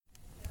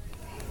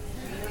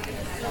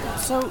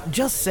So,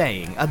 just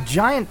saying, a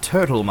giant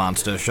turtle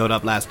monster showed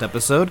up last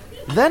episode.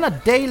 Then a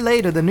day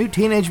later, the new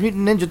Teenage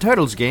Mutant Ninja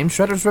Turtles game,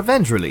 Shredder's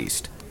Revenge,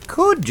 released.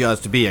 Could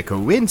just be a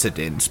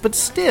coincidence, but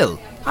still,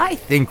 I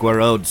think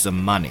we're owed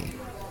some money.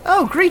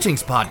 Oh,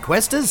 greetings,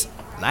 Podquesters!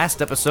 Last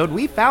episode,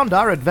 we found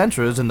our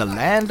adventurers in the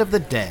Land of the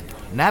Dead,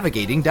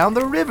 navigating down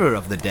the River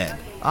of the Dead,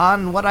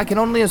 on what I can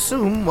only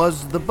assume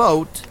was the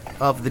boat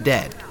of the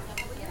dead.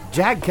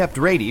 Jag kept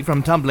Rady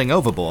from tumbling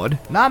overboard,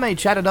 Name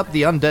chatted up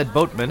the undead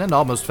boatman and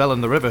almost fell in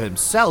the river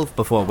himself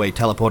before Wei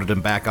teleported him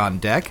back on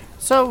deck,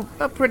 so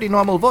a pretty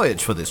normal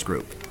voyage for this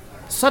group.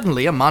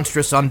 Suddenly, a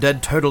monstrous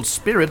undead turtle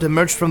spirit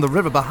emerged from the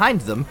river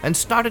behind them and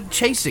started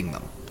chasing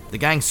them. The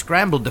gang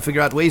scrambled to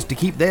figure out ways to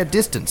keep their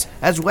distance,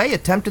 as Wei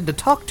attempted to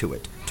talk to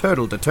it,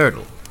 turtle to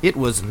turtle. It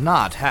was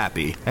not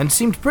happy, and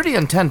seemed pretty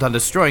intent on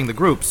destroying the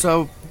group,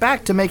 so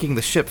back to making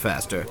the ship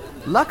faster.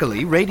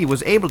 Luckily, Rady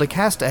was able to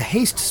cast a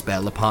haste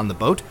spell upon the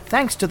boat,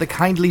 thanks to the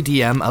kindly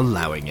DM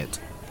allowing it.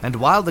 And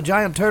while the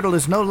giant turtle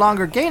is no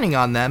longer gaining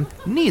on them,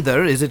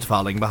 neither is it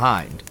falling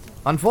behind.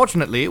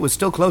 Unfortunately, it was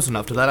still close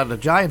enough to let out a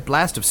giant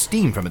blast of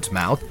steam from its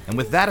mouth, and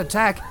with that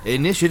attack,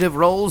 initiative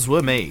rolls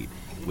were made.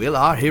 Will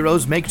our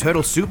heroes make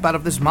turtle soup out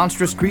of this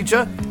monstrous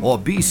creature, or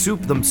be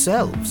soup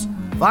themselves?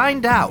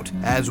 Find out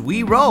as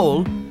we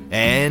roll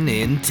an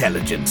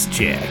intelligence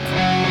check.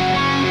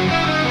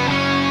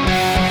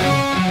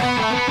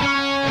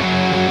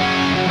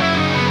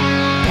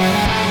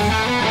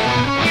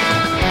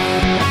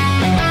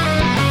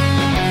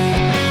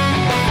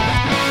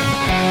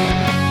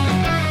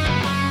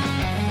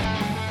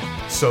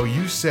 So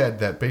you said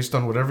that based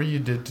on whatever you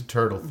did to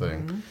Turtle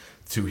Thing,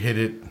 to hit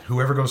it,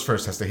 whoever goes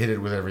first has to hit it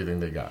with everything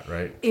they got,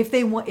 right? If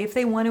they want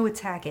to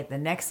attack it, the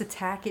next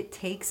attack it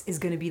takes is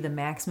going to be the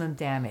maximum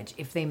damage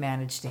if they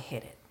manage to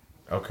hit it.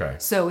 Okay.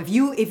 So if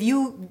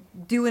you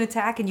do an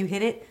attack and you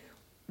hit it,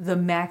 the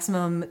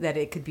maximum that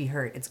it could be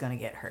hurt, it's going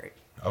to get hurt.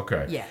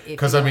 Okay. Yeah.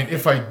 Because I mean,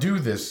 if I do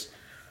this,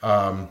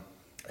 and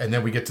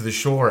then we get to the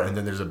shore, and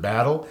then there's a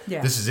battle,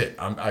 this is it.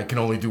 I can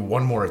only do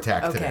one more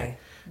attack today.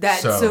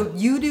 So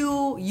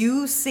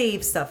you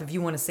save stuff if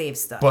you want to save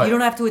stuff. But you don't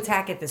have to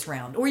attack it this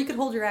round, or you could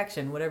hold your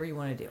action, whatever you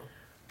want to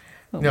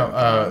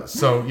do.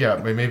 So yeah,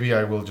 maybe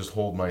I will just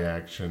hold my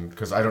action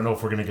because I don't know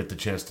if we're gonna get the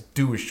chance to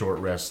do a short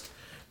rest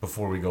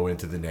before we go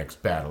into the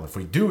next battle. If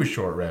we do a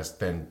short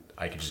rest, then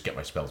I can just get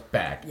my spells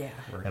back. Yeah.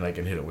 And I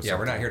can hit it with. Yeah,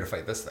 we're not here to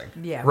fight this thing.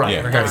 Yeah. Right.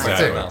 Yeah, we're here to fight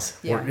something else.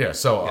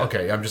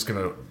 Okay, I'm just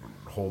gonna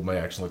hold my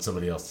action. Let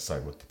somebody else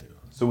decide what to do.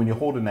 So when you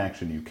hold an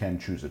action, you can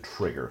choose a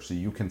trigger. So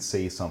you can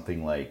say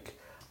something like,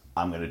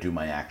 I'm going to do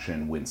my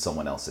action when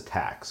someone else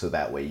attacks. So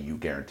that way you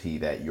guarantee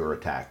that your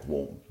attack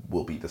will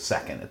be the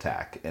second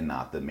attack and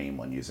not the main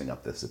one using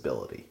up this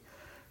ability.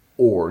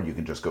 Or you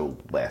can just go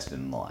last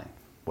in line,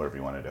 whatever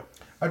you want to do.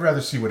 I'd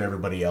rather see what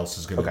everybody else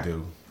is going to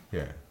do.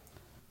 Yeah.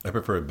 I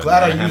prefer a banana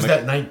Glad I hammock. used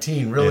that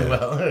 19 really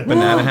well.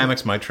 Banana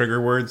hammock's my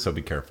trigger word, so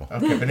be careful.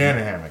 Okay,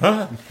 banana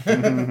hammock.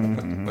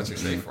 What's your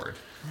safe word?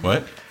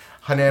 What?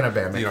 Hanana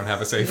Bam. You don't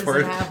have a safe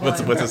word? What's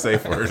a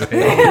safe word?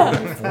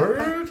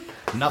 Word?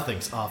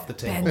 Nothing's off the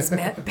table.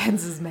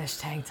 Ben's mesh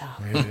tank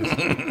top.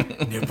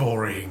 Nipple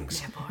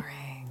rings. Nipple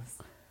rings.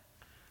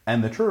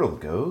 And the turtle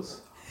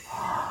goes.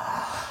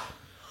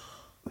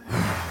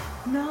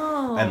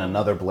 No. And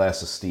another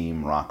blast of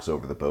steam rocks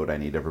over the boat. I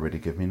need everybody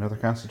to give me another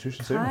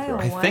Constitution saving throw.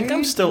 I think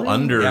I'm still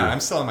under. Yeah, I'm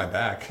still on my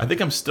back. I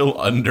think I'm still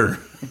under.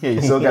 Yeah,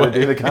 you still got to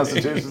do the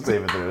Constitution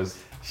saving throws.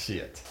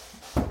 Shit.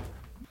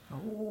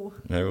 Oh.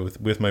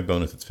 With my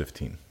bonus, it's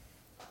 15.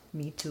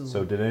 Me too.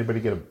 So did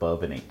anybody get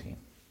above an 18?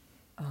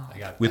 I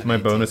got With an my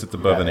 18. bonus, it's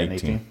above Got an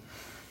 18.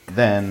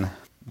 Then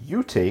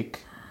you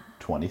take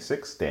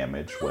 26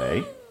 damage,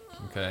 Way.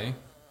 Okay.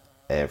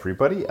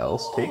 Everybody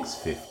else takes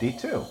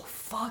 52.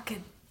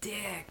 Fucking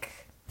dick.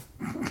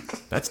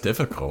 That's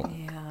difficult.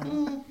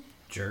 Yeah.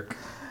 Jerk.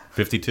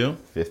 52?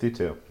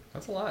 52.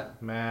 That's a lot.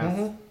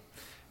 Math.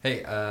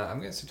 Hey, I'm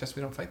going to suggest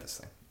we don't fight this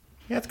thing.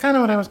 Yeah, that's kind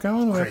of what I was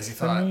going with. Crazy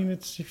thought. I mean,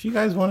 it's if you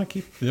guys want to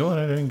keep doing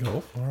it, then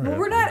go for it. But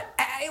we're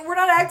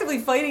not actively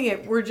fighting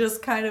it. We're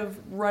just kind of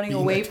running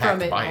Being away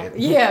from attacked it. by it.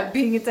 Yeah,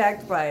 being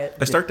attacked by it.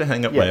 I start to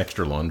hang up my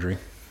extra laundry.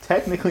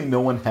 Technically, no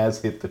one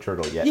has hit the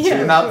turtle yet, so Yeah.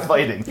 you're not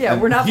fighting. Yeah,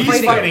 we're not He's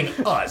fighting.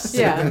 fighting us.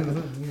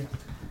 Yeah.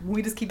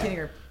 We just keep getting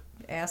our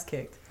ass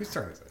kicked. Whose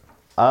turn is it?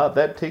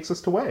 That takes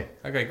us to Way.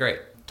 Okay, great.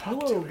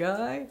 Hello,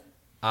 guy.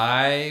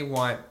 I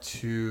want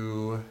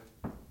to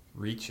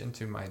reach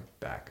into my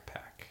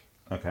backpack.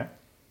 Okay.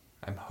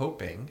 I'm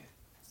hoping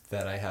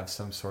that I have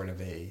some sort of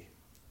a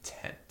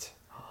tent.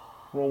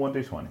 Roll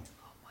 1d20.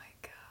 Oh my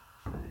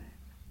god.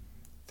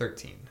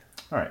 13.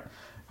 All right.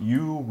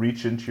 You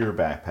reach into your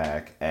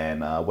backpack,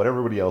 and what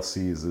everybody else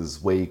sees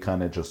is Way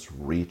kind of just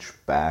reach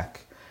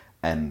back,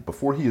 and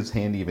before his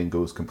hand even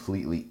goes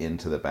completely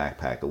into the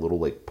backpack, a little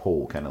like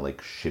pole kind of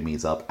like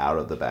shimmies up out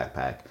of the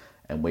backpack,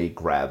 and Way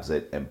grabs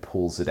it and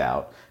pulls it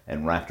out,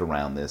 and wrapped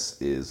around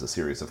this is a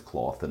series of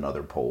cloth and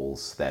other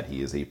poles that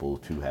he is able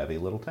to have a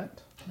little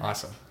tent.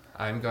 Awesome.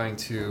 I'm going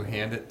to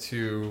hand it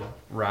to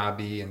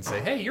Robbie and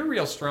say, hey, you're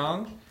real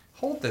strong.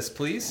 Hold this,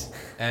 please.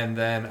 And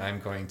then I'm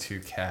going to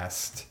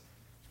cast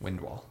wind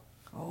wall.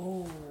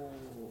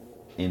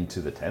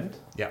 Into the tent?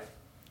 Yeah.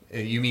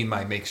 You mean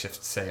my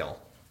makeshift sail?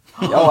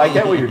 Oh, I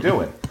get what you're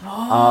doing.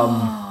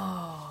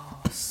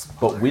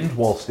 But wind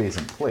wall stays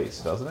in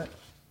place, doesn't it?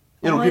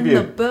 It'll On give you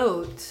the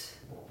boat,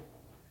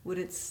 would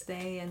it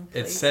stay in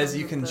place? It says on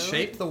you the can boat?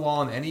 shape the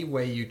wall in any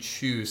way you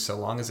choose so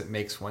long as it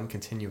makes one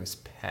continuous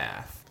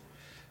path.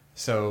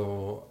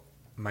 So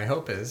my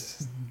hope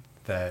is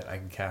that I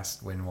can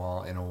cast wind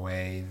wall in a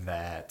way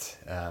that,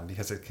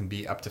 because it can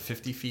be up to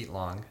 50 feet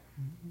long,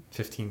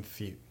 15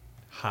 feet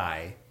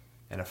high,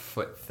 and a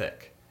foot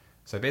thick.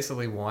 So I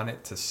basically want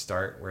it to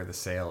start where the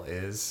sail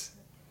is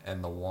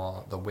and the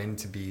wind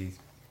to be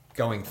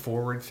going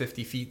forward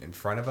 50 feet in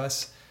front of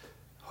us,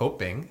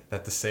 hoping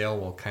that the sail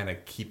will kind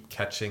of keep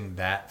catching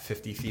that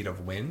 50 feet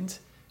of wind,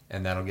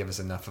 and that'll give us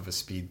enough of a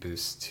speed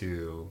boost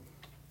to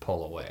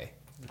pull away.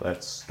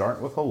 Let's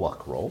start with a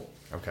luck roll,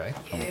 Okay.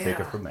 and we'll take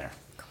it from there.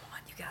 Come on,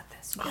 you got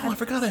this. Oh, I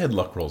forgot I had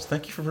luck rolls.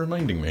 Thank you for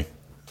reminding me.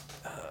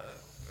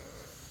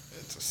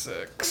 It's a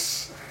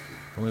 6.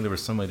 If only there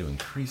was some way to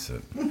increase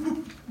it.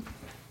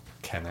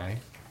 Can I?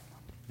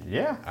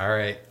 Yeah. All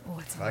right. Oh,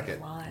 it's Fuck a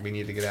it. lot. We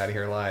need to get out of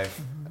here alive.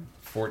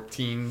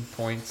 14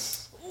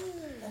 points.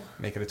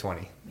 Make it a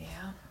 20. Yeah.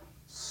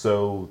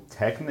 So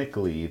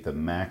technically, the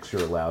max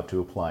you're allowed to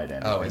apply to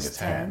anything It's is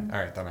 10. All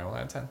right, then I will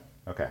add 10.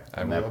 Okay.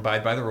 I And will that,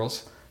 abide by the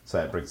rules. so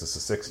that brings us to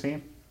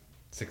 16.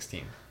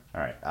 16.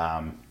 All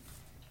right.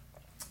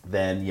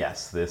 Then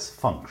yes, this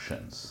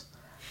functions.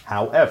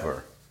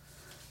 However,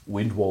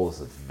 wind wall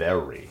is a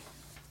very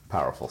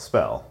powerful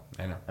spell,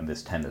 I know. and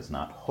this tent is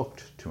not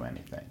hooked to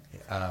anything.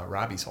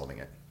 Robbie's holding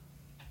it.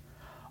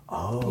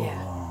 Oh,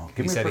 Yeah. give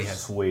He me said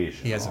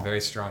persuasion. he has a roll.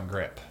 very strong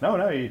grip. No,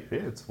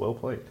 it's well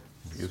played.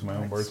 Use my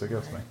own words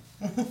against me.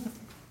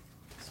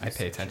 I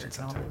pay attention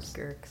All those sometimes.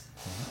 Gurks.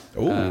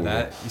 Oh,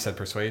 That you said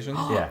persuasion?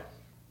 Yeah.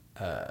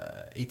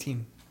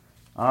 18.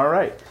 All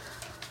right.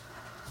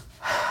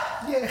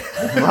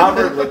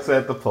 Robert looks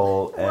at the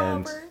pole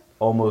and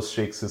almost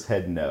shakes his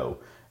head no.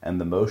 And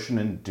the motion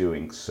in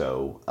doing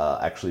so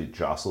actually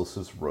jostles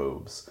his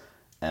robes,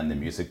 and the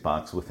music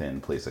box within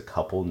plays a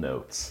couple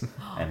notes.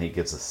 And he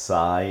gives a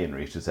sigh and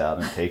reaches out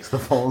and takes the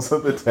poles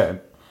of the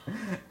tent,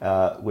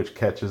 which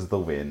catches the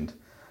wind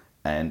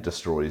and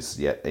destroys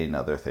yet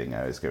another thing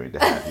I was going to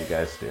have you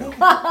guys do.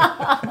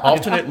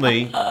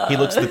 alternately, he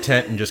looks at the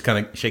tent and just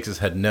kind of shakes his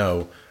head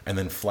no, and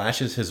then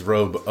flashes his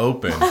robe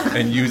open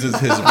and uses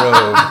his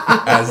robe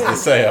as the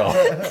sail.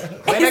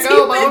 Way to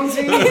go,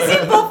 Bonesy! Is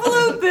he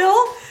Buffalo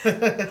Bill?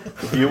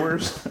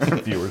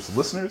 Viewers,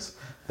 listeners,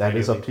 that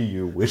is up to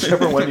you.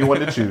 Whichever one you want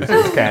to choose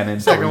is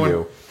canon for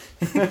you.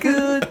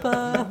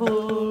 Goodbye,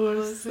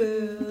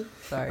 horses.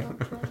 Sorry.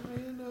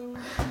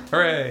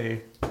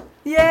 Hooray!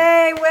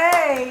 Yay,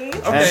 way!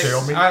 Okay,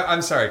 Show me.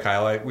 I'm sorry,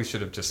 Kyle. We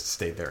should have just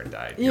stayed there and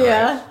died. You're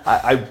Yeah.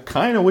 I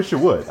kind of wish it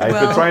would. I've been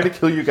Well- trying to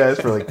kill you guys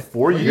for like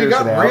 4 years You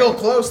got now. real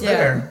close Yeah.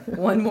 there.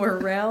 One more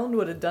round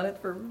would have done it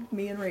for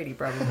me and Rady,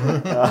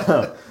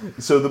 probably.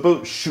 So the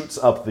boat shoots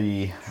up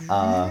the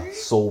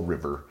Soul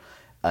River,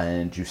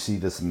 and you see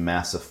this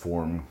massive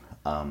form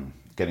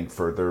getting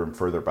further and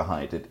further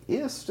behind. It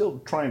is still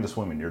trying to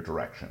swim in your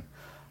direction,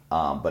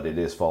 but it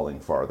is falling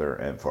farther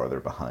and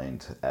farther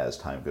behind as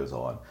time goes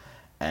on.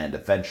 And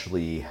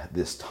eventually,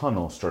 this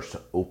tunnel starts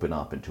to open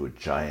up into a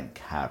giant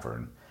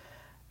cavern,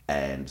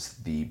 and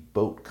the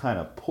boat kind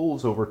of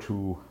pulls over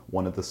to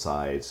one of the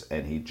sides,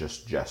 and he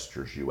just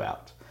gestures you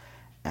out.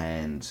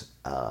 And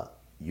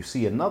you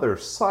see another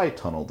side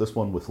tunnel, this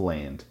one with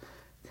land,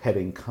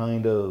 heading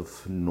kind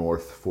of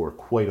north for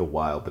quite a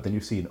while, but then you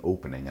see an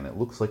opening, and it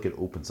looks like it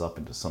opens up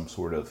into some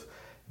sort of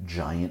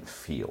giant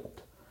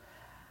field.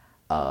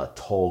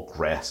 Tall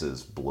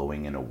grasses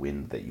blowing in a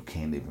wind that you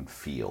can't even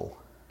feel.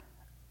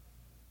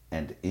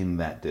 And in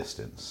that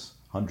distance,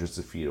 hundreds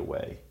of feet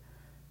away,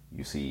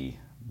 you see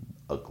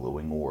a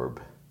glowing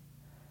orb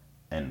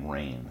and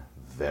Rain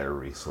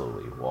very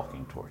slowly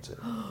walking towards it.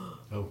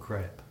 Oh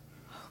crap.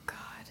 Oh, God.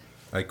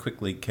 I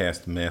quickly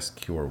cast Mass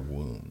Cure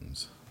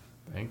Wounds.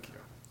 Thank you.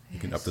 You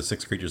can up to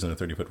 6 creatures in a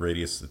 30-foot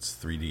radius. It's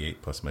 3d8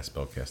 plus my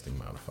spellcasting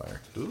modifier.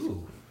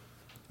 Ooh.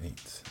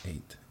 8.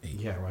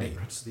 Yeah, right. 8.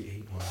 That's the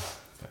 8 one.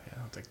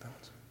 Yeah, I'll take that.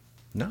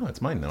 No,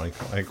 it's mine now.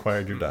 I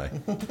acquired your die.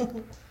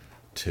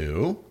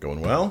 2,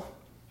 going well.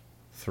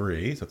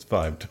 3, so that's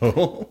 5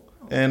 total.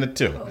 And a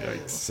 2.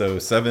 So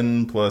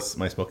 7 plus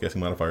my spellcasting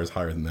modifier is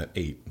higher than that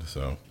 8.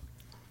 So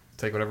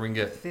Take whatever we can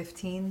get.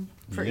 15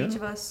 for yeah, each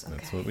of us? Okay.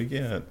 that's what we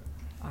get.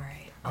 All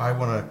right. I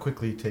want to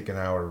quickly take an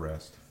hour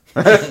rest.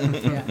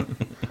 Yeah.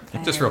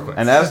 Just real quick.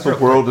 And as the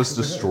world is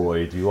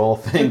destroyed, you all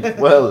think,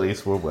 well, at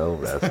least we're well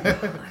rested.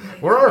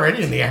 We're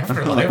already in the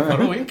afterlife. What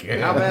do we care?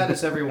 How bad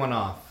is everyone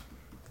off?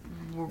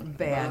 We're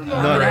bad. I'm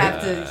Not gonna right.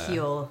 have to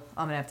heal.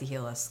 I'm gonna have to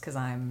heal us because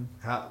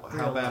How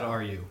Real bad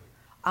are you?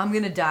 I'm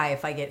gonna die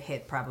if I get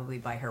hit probably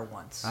by her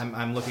once.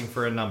 I'm looking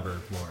for a number,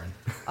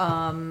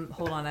 Lauren.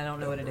 Hold on, I don't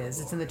know what it is.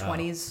 It's in the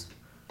 20s.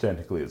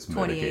 Technically, it's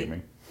 28.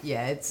 metagaming.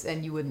 Yeah, it's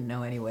and you wouldn't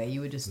know anyway. You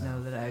would just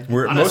know that I.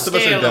 Most of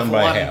us are scale down of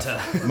by 1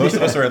 half. Most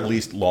of us are at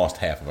least lost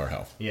half of our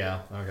health.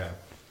 Yeah, okay.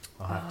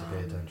 I'll have to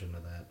pay attention to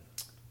that.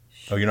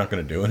 Oh, you're not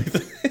going to do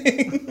anything?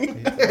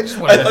 I just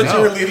I wanted to thought you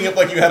know. were leading up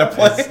like you had a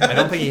plan. I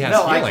don't think he has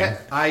No,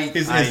 healing.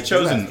 His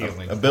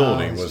chosen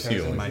ability was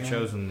healing. My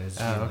chosen is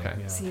healing. okay.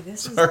 Yeah. See,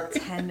 this Sorry.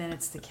 is 10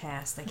 minutes to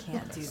cast. I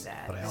can't do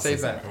that. But I This Save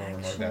is that an for when we're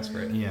more action.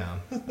 desperate. Yeah.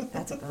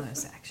 That's a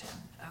bonus action.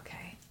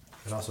 Okay.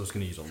 It also is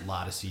going to use a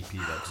lot of CP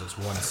though, because it's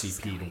 1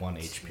 CP to 1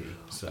 HP.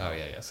 So. Oh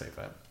yeah, save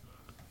that.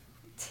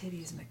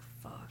 Titties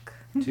McFuck.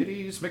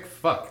 Titties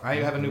McFuck. I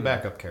have a new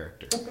backup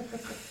character.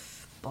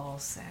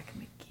 Ballsack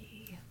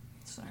McGee.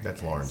 Sorry.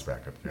 That's guys. Lauren's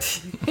backup there.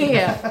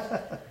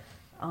 Yeah.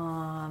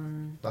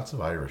 Lots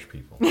of Irish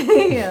people.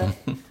 Yeah.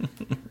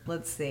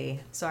 Let's see.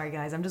 Sorry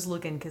guys, I'm just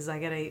looking because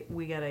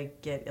we gotta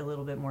get a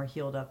little bit more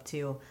healed up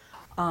too.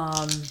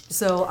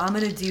 So I'm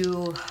gonna do.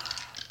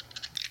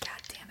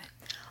 God damn it!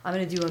 I'm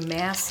gonna do a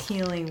mass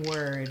healing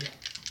word.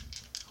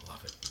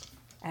 Love it.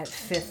 At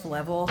 5th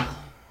level.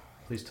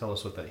 Please tell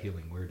us what that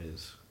healing word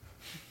is.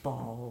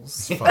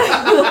 Balls. It's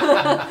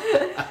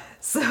fun.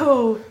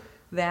 So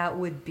that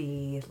would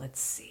be. Let's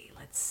see.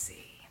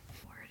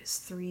 Word is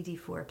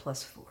 3d4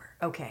 plus 4.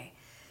 Okay.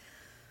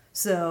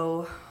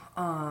 So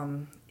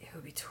it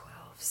would be 12,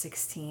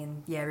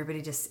 16. Yeah,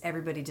 everybody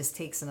just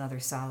takes another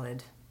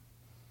solid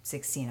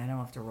 16. I don't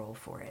have to roll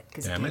for it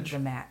because Damage? no.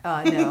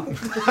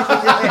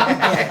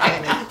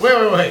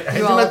 Wait. I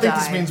do all not think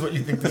this die. means what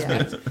you think this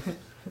means.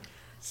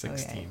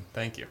 16. Okay.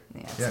 Thank you.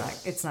 Yeah,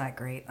 Yes. it's not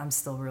great. I'm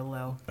still real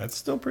low. That's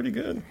still pretty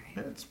good.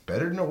 It's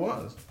better than it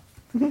was.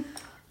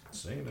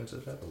 Same as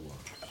it ever was.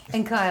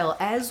 And Kyle,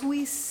 as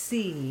we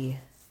see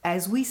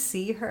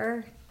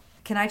her,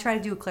 can I try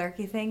to do a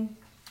clericy thing?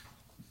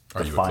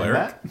 Are you a Define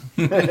cleric?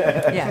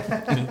 that?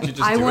 Yeah. Did you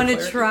just I do a want to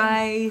cleric?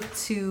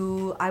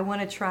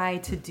 try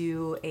to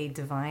do a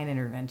divine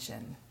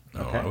intervention.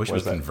 Oh, Okay, I wish it what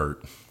was is that?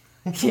 convert.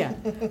 Yeah.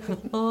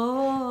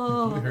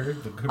 Oh. We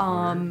heard the good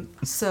word.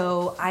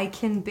 So I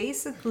can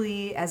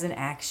basically, as an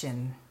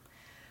action,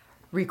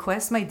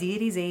 request my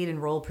deity's aid and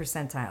roll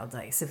percentile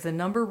dice. If the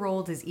number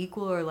rolled is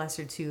equal or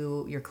lesser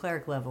to your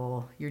cleric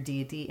level, your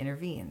deity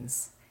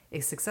intervenes.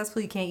 If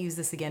successful, you can't use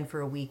this again for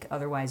a week.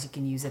 Otherwise, you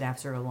can use it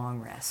after a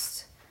long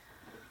rest.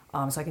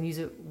 So I can use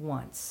it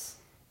once.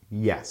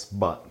 Yes,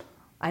 but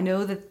I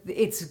know that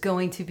it's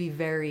going to be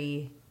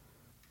very...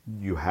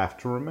 you have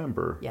to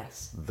remember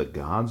Yes. the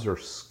gods are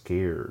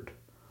scared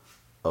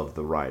of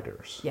the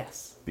riders.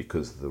 Yes.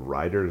 Because the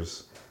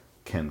riders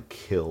can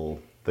kill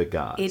the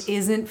gods. It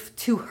isn't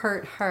to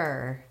hurt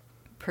her,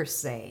 per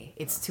se.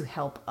 It's to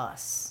help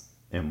us.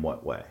 In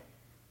what way?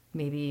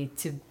 Maybe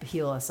to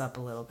heal us up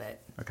a little bit.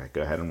 Okay,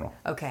 go ahead and roll.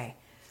 Okay.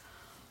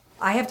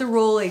 I have to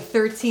roll a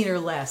 13 or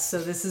less,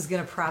 so this is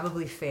going to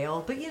probably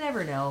fail, but you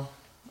never know.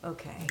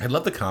 Okay. I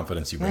love the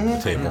confidence you bring to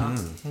the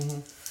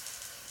table.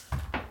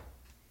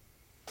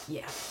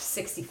 Yeah,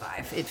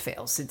 65. It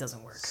fails. It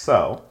doesn't work.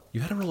 So,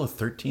 You had to roll a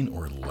 13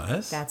 or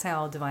less? That's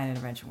how divine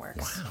intervention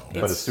works. Wow.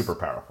 but it's super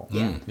powerful.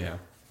 Yeah. Yeah.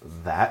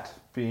 That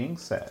being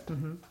said,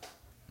 Mm-hmm.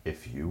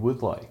 if you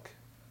would like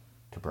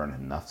to burn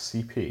enough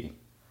CP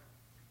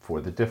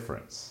for the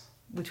difference,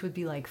 Which would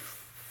be like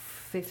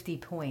 50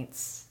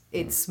 points.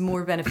 It's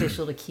more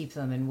beneficial to keep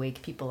them and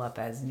wake people up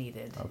as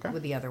needed. Okay.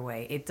 With the other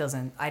way. It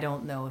doesn't, I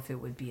don't know if it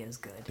would be as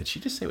good. Did she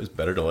just say it was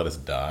better to let us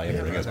die and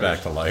bring us right.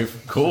 back to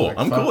life? Cool. Like,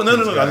 I'm fuck cool. No,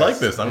 these I like guys.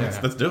 this. Yeah.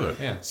 Let's do it.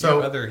 Yeah. So- So you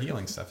have other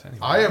healing stuff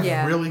anyway. I have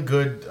Yeah. really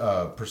good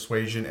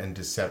persuasion and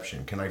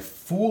deception. Can I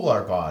fool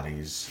our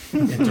bodies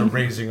into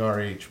raising our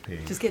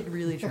HP? Just get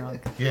really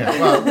drunk. Yeah,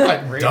 well,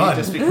 I'm done.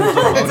 Just because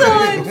you're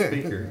Done. a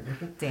speaker.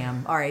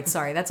 Damn. All right,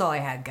 sorry. That's all I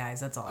had, guys.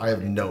 That's all I have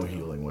wanted. no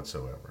healing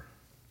whatsoever.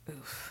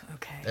 Oof.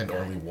 Okay. And got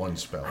only it. one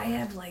spell. I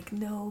have like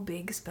no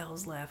big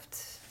spells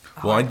left.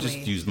 Well, I Hardly. just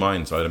used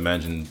mine, so I'd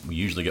imagine we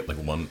usually get like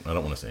one. I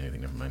don't want to say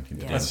anything. Never mind.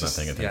 Yeah. Dan's not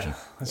paying attention.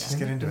 Let's just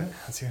get into it.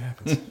 Let's see what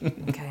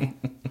happens. Okay.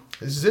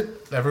 This is it,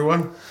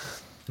 everyone.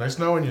 Nice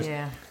knowing you.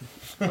 Yeah.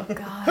 Oh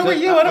God. Who are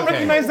you? I don't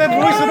recognize that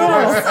voice at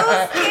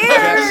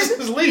all. This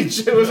is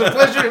Leech. It was a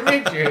pleasure to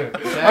meet you.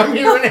 I'm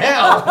here in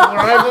hell, where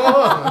I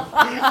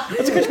belong.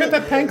 That's because you got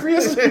that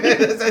pancreas.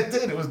 Yes, I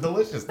did. It was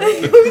delicious.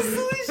 Thank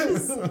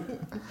you.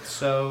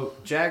 So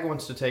Jag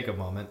wants to take a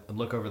moment and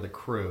look over the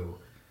crew,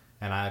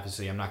 and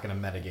obviously I'm not going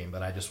to metagame,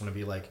 but I just want to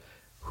be like,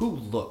 who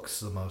looks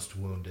the most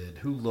wounded?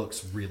 Who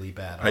looks really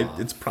bad off?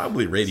 It's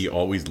probably Rady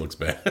always looks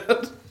bad.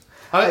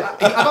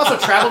 I've also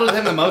traveled with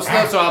him the most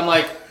though, so I'm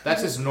like,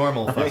 that's his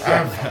normal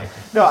fucking.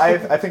 no,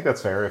 I think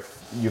that's fair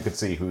if you could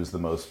see who's the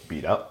most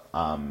beat up.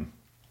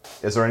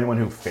 Is there anyone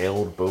who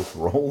failed both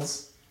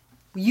rolls?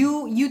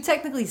 You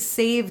technically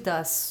saved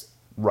us,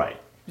 Right.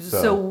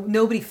 so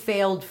nobody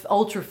failed,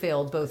 ultra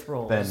failed both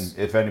rolls.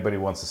 then if anybody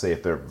wants to say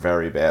if they're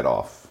very bad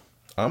off,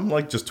 I'm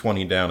like just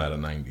 20 down out of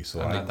 90, so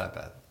Not that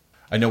bad.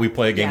 I know we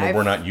play a game Yeah, where we're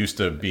I've- not used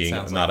to being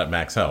Sounds not like- at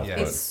max health. Yeah.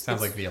 but Sounds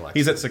like VLX.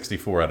 he's at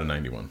 64 out of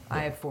 91. I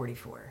have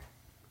 44.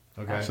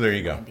 Okay. So there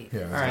you go. 90. Yeah,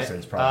 I was All gonna right. say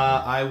it's probably.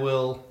 I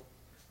will.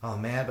 Oh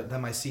man, but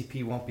then my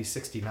CP won't be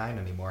 69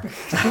 anymore.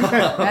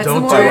 That's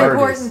Don't the do more it.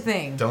 important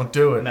thing. Don't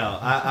do it. No,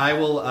 I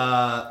will.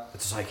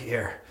 It's like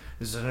here.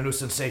 This is a new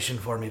sensation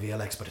for me,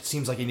 VLX, but it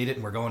seems like you need it,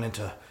 and we're going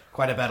into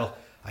quite a battle.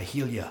 I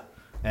heal you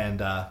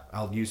and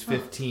I'll use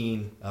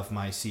 15 of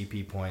my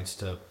CP points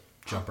to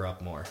jump her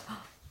up more.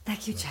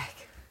 Thank you, Jack.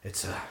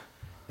 It's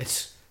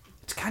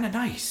kind of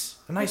nice.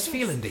 A nice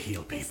feeling to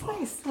heal It's people.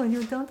 nice when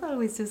you don't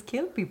always just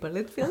kill people.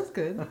 It feels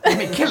good. I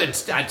mean,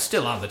 killing's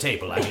still on the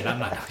table. I mean, I'm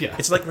not. Yeah.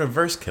 It's like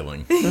reverse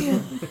killing.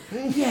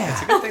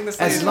 Yeah. Good thing this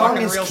As lady's long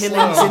walking as real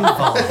killing's slow.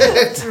 involved.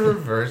 It's a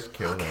reverse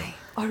killing. Okay.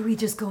 Are we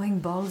just going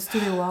balls to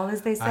the wall,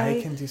 as they say?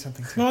 I can do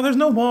something too. Well, there's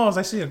no walls.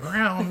 I see a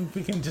ground.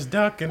 We can just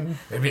duck and.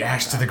 Maybe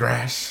ash to the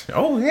grass.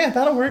 Oh yeah,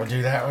 that'll work. We'll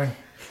do that one.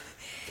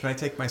 Can I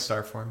take my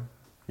star form?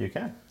 You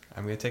can.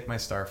 I'm going to take my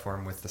star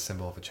form with the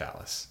symbol of a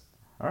chalice.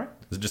 All right.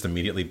 Does it just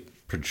immediately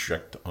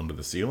project onto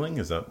the ceiling?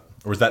 Is that,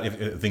 or is that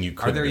a thing you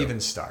could? Are there do? even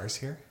stars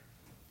here?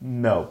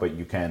 No, but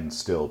you can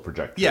still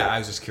project. Yeah, I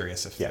was just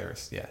curious if Yeah.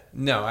 there's. Yeah.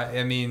 No,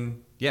 I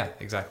mean, yeah,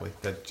 exactly.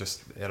 That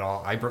just it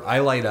all. I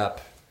light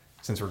up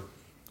since we're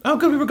Oh,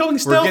 good. We were going we're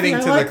stealthy. getting I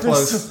to like the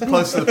this.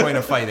 close to the point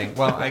of fighting.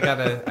 Well, I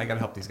gotta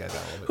help these guys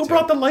out a little bit. Who too.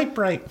 brought the light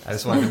bright? I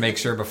just wanted to make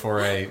sure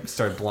before I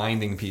started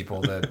blinding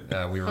people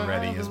that we were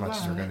ready as much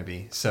as we're going to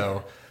be.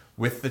 So,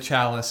 with the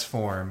chalice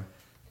form,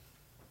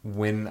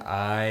 when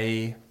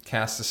I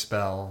cast a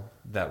spell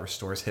that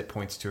restores hit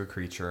points to a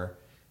creature,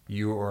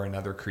 you or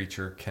another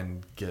creature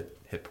can get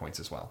hit points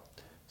as well.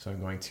 So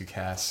I'm going to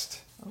cast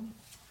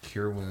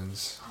Cure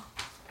Wounds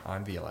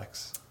on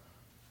VLX.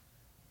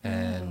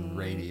 And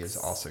Rady is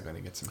also going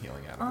to get some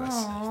healing out of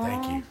this.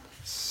 Thank you.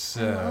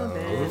 So,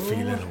 We're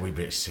feeling a wee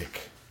bit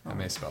sick. how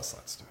many spell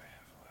slots do I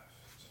have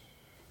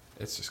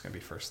left? It's just going to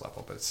be first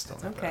level, but it's still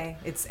not bad. Okay.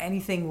 It's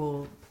anything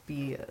will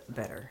be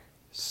better.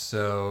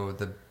 So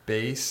the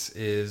base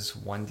is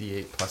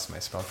 1d8 plus my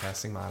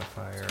spellcasting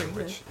modifier, pretty good.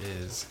 which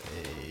is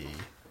a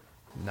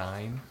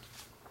 9.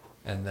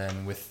 And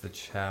then with the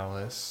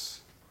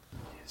chalice,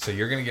 so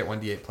you're going to get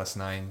 1d8 plus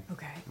 9.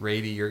 Okay.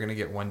 Rady, you're going to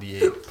get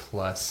 1d8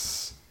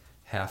 plus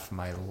half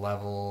my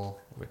level,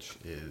 which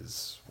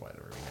is, what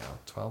are we now,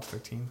 12,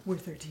 13? We're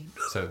 13.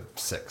 So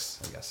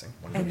 6, I'm guessing.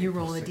 And you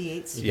roll a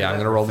d8. Yeah, I'm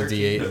going to roll the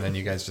d8, and then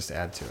you guys just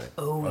add to it.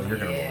 Oh, You're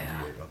gonna roll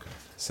yeah. a D8. Okay.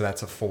 So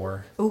that's a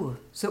 4. Ooh,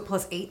 so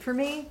plus 8 for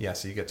me? Yeah,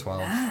 so you get 12.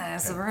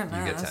 Nice, and very You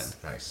get 10. nice.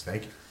 Nice.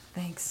 Thank you.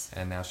 Thanks.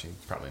 And now she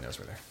probably knows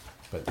we're there.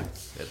 But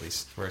at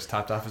least we're as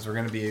topped off as we're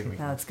going to be.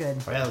 No, it's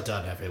good. Well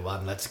done,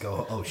 everyone. Let's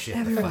go. Oh shit.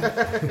 Everyone,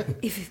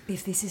 if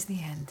this is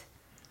the end,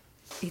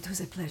 it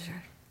was a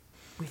pleasure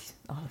with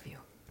all of you.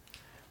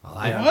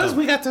 Well,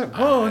 We got to.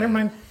 Oh, never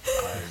mind.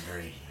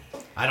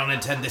 I don't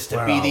intend this to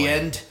Where be are the we?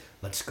 end.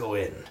 Let's go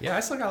in. Yeah,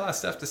 I still got a lot of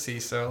stuff to see,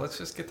 so let's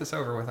just get this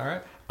over with, all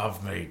right?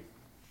 I've made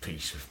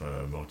peace with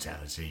my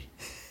mortality.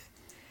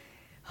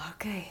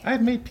 Okay. I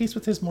had made peace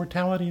with his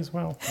mortality as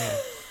well.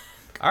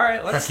 All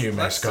right, let's... Fuck you,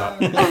 mascot.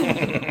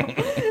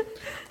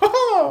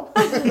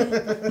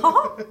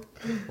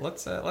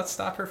 Let's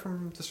stop her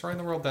from destroying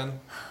the world then.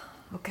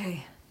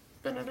 Okay.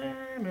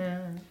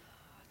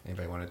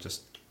 Anybody want to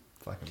just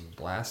fucking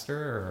blast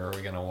her, or are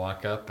we going to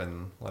walk up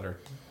and let her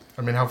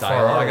I mean, how far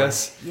are dialogue we?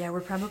 us? Yeah,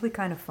 we're probably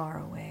kind of far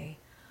away.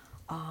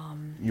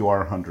 You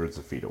are hundreds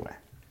of feet away.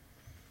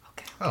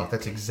 Okay. Oh,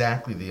 that's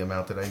exactly the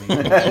amount that I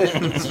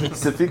need.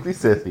 Specifically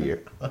said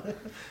here.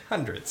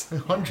 Hundreds.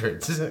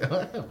 Hundreds.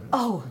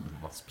 Oh,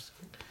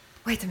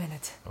 wait a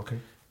minute. Okay.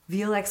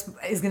 VLX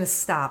is going to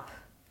stop.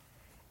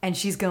 And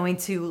she's going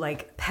to,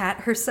 like,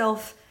 pat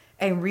herself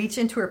and reach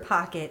into her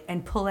pocket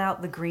and pull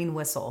out the green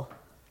whistle.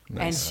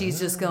 And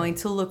she's just going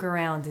to look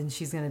around and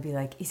she's going to be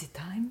like, is it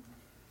time?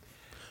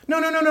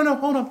 No.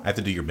 Hold on. I have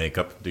to do your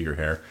makeup, do your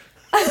hair.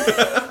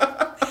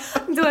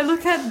 Do I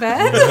look that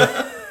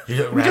bad? You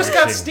look We just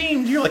got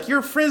ravishing. steamed.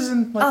 You're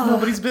frizzing like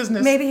nobody's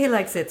business. Maybe he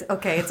likes it.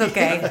 Okay, it's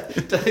okay.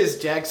 Is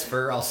Jack's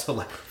fur also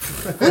like?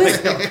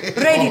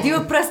 Brady, do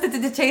a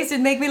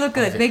prestidigitation. Make me look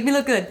good. Make me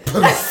look good.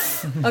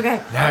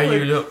 Okay. Now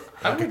you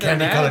look like a would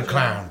candy-colored imagine-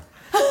 clown.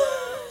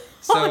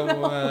 So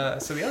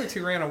the other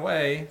two ran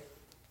away.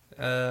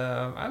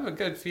 I have a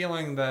good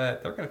feeling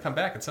that they're going to come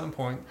back at some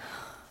point.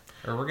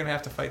 Or we're going to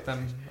have to fight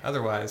them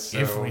otherwise. So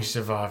If we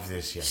survive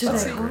this, yes, Should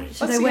that's I- great.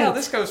 should let's I see how wait?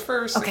 this goes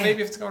first. Okay. And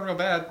maybe if it's going real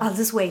bad. I'll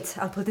just wait.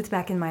 I'll put it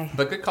back in my...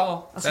 But good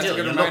call. That's Still, a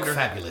good you reminder. look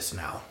fabulous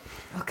now.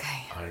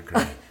 Okay. I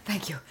agree.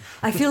 Thank you.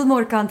 I feel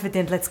more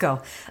confident. Let's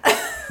go.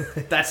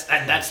 That's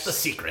the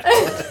secret.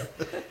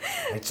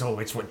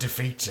 It's what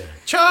defeats her.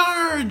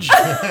 Charge!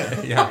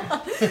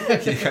 Yeah.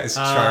 You guys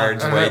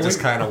charge. Way just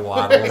kind of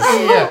waddles.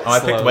 Yeah. Oh, I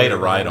picked Slowly Way to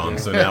ride on,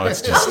 so now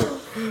it's just.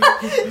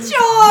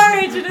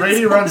 George!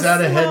 Brady runs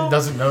out ahead and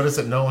doesn't notice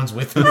that no one's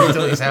with him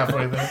until he's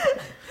halfway there.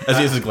 As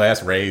he has his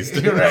glass raised.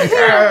 You're right.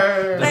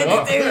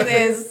 Let's do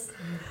this.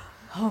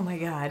 Oh my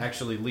god.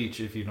 Actually, Leech,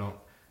 if you don't,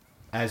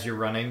 as you're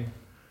running,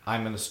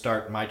 I'm gonna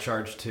start my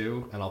charge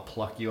too, and I'll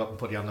pluck you up and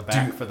put you on the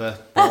back for the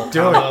Do it.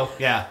 combo.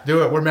 Yeah.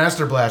 Do it. We're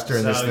Master Blaster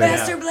in this So, thing. yeah.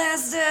 Master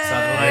Blaster!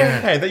 Sounds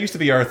like Hey, that used to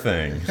be our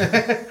thing.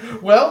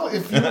 Well,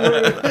 if you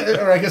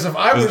were, or I guess if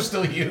I were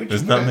still you,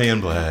 It's not me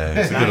and Black.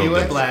 It's a now good you old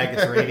and days. Black,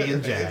 it's Rady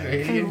and Jag.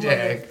 Brady and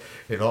Jack.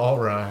 It all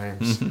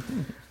rhymes.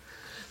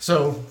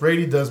 So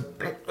Brady does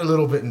a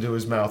little bit into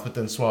his mouth, but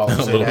then swallows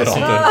A it little bit as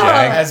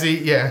he,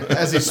 onto Jag.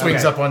 as he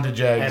swings Okay. up onto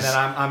Jag's. And then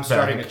I'm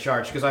starting back. a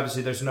charge because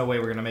obviously there's no way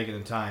we're gonna make it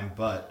in time.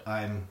 But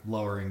I'm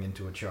lowering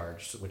into a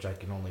charge, which I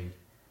can only.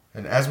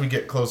 And as we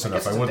get close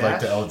enough, guess I it's a would like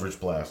to dash? Eldritch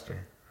Blaster.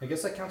 I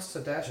guess that counts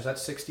as a dash. Is that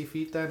 60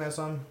 feet then? As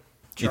I'm.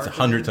 It's charging?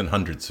 hundreds and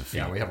hundreds of feet.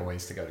 Yeah, we have a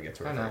ways to go to get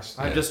to I it know. first.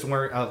 I'm just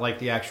worried like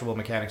the actual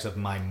mechanics of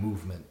my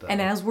movement. Though.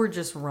 And as we're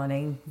just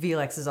running,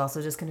 Velex is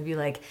also just going to be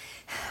like,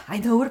 I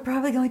know we're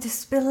probably going to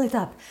spill it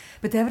up,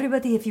 but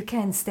everybody, if you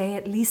can, stay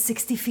at least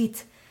 60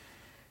 feet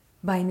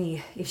by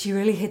me. If she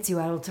really hits you,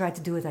 I will try to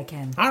do what I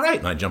can. All right.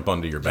 And I jump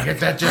onto your back. Get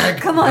that, Jag?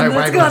 Come on, I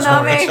let's waggle go, his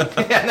horns.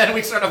 Nami. and then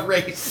we sort of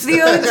race.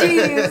 The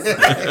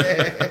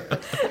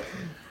OGs.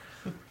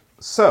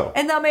 So,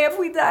 And Nami, if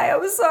we die, I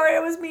was sorry I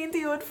was mean to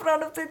you in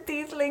front of the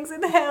tieflings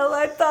in hell.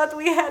 I thought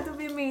we had to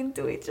be mean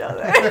to each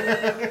other.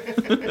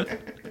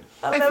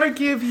 I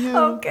forgive you.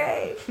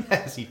 Okay.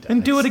 As he does.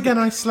 And do it again,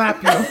 I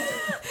slap you.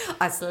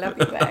 I slap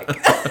you back.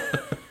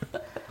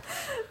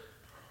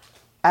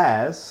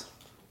 as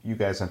you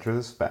guys enter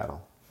this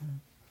battle,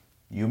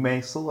 you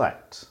may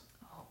select,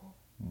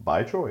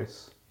 by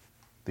choice,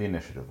 the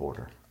initiative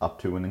order,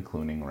 up to and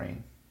including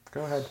Rain.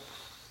 Go ahead.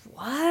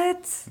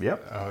 What?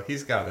 Yep. Oh,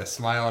 he's got a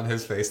smile on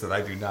his face that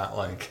I do not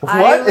like.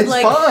 What? It's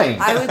fine.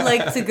 I would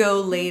like to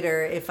go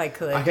later if I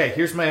could. Okay,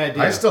 here's my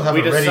idea. I still have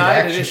we a ready decide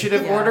action.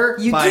 initiative Yeah. order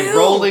You by do?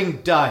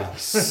 rolling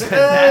dice.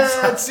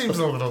 That seems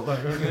a little.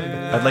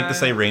 I'd like to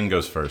say Rain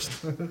goes first.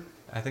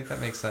 I think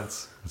that makes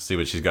sense. Let's see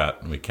what she's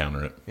got, and we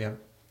counter it. Yeah,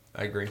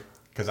 I agree.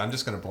 Because I'm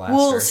just going to blast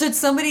Well, her. should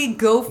somebody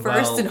go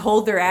first Well- and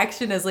hold their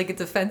action as like a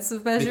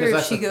defensive measure Because if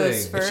that's she the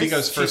goes thing. first? If she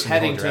goes She's first and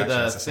heading hold to your action,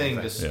 the it's the same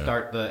thing to thing. Yeah.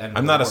 start the end. I'm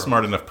of not the a order.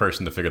 smart enough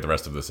person to figure the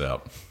rest of this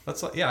out. I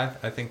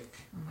think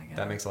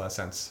that makes a lot of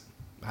sense.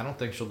 I don't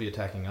think she'll be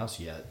attacking us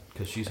yet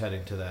because she's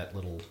heading to that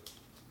little.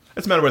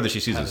 It's a matter whether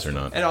she sees us or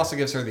not. It also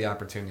gives her the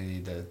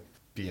opportunity to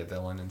be a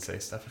villain and say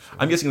stuff. if she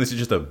I'm guessing this is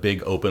just a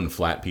big, open,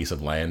 flat piece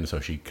of land, so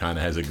she kind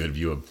of has a good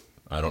view of,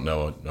 I don't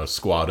know, a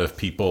squad of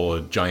people,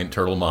 a giant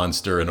turtle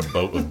monster, and a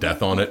boat with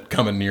death on it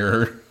coming near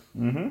her.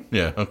 Mm-hmm.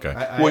 Yeah, okay.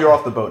 Well, you're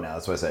off the boat now.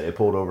 That's what I said. It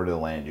pulled over to the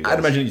land. You guys. I'd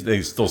imagine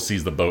they still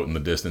sees the boat in the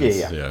distance.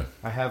 Yeah.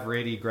 I have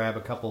Rady grab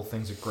a couple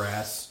things of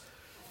grass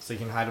so he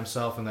can hide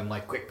himself, and then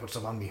like, quick, put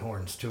some on me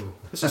horns too.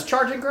 This is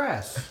charging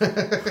grass.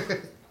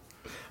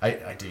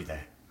 I do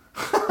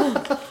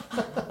that.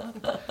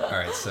 All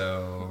right,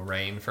 so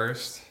Rain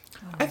first.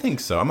 I think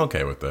so. I'm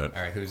okay with that.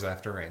 All right, who's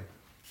after Rain?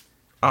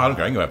 Oh, I don't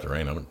care. I can go after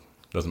Rain.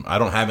 I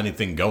don't have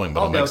anything going,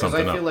 but Oh I'll no, make because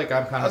something I feel up. like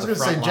I'm kind I was of the going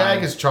to say, front Jag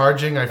line. is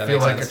charging. I That feel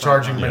makes like a sense.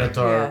 charging Yeah.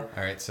 Minotaur. Yeah.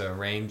 All right, so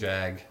Rain,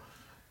 Jag.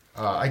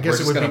 I We're guess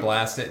just it would going be. to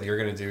blast it, and you're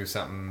going to do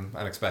something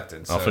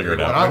unexpected. I'll So figure it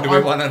do we out. want- I'm, do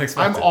we want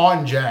unexpected? I'm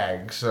on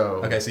Jag, so.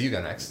 Okay, so you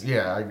go next.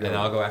 Yeah, I go. And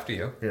I'll go after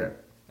you. Yeah.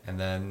 And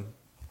then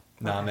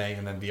Name,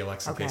 and then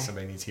VLX in Okay. case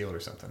somebody needs healed or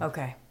something.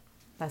 Okay.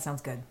 That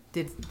sounds good.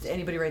 Did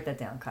anybody write that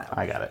down, Kyle?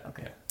 I got it.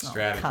 Okay. Yeah,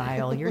 strategy.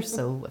 Kyle, you're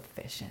so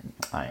efficient.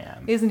 I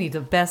am. Isn't he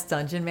the best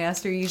dungeon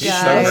master, you He's so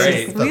guys?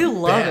 great. We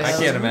love him. I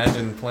can't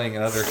imagine playing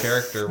another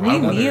character. Me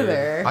while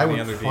neither. I any would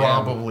other DM.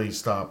 probably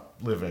stop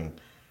living.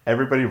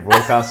 Everybody roll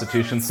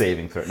Constitution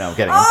saving throw. No, I'm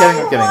kidding. Oh,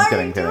 I'm kidding. why I'm are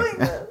kidding. you I'm doing kidding.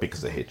 that?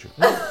 Because I hate you.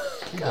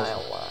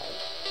 Kyle, why?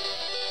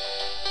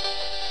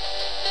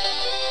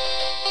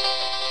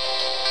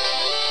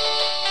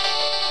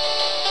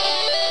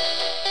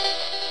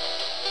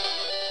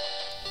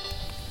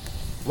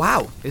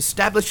 Wow,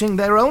 establishing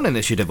their own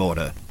initiative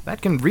order.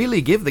 That can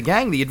really give the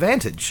gang the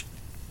advantage.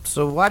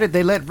 So why did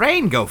they let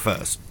Rain go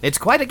first? It's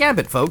quite a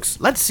gambit, folks.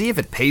 Let's see if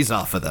it pays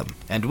off for them.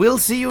 And we'll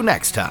see you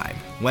next time,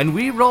 when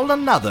we roll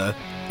another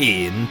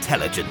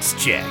intelligence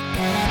check.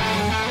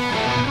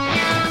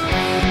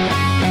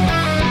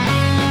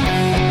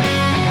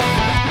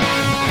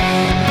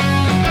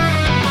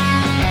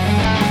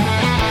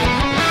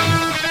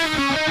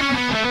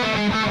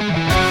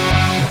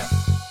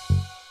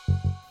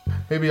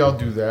 Maybe I'll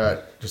do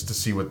that just to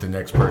see what the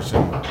next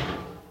person.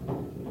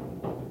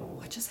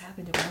 What just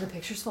happened? Did one of the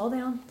pictures fall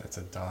down? That's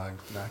a dog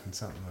knocking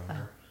something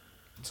over.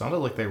 It sounded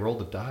like they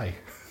rolled a die.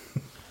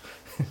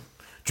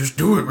 Just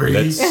do it, Brady.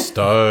 Let's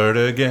start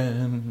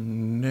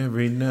again.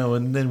 Every now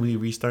and then we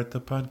restart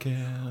the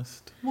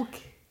podcast. Well,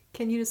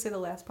 can you just say the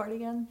last part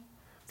again?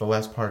 The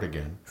last part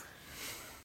again.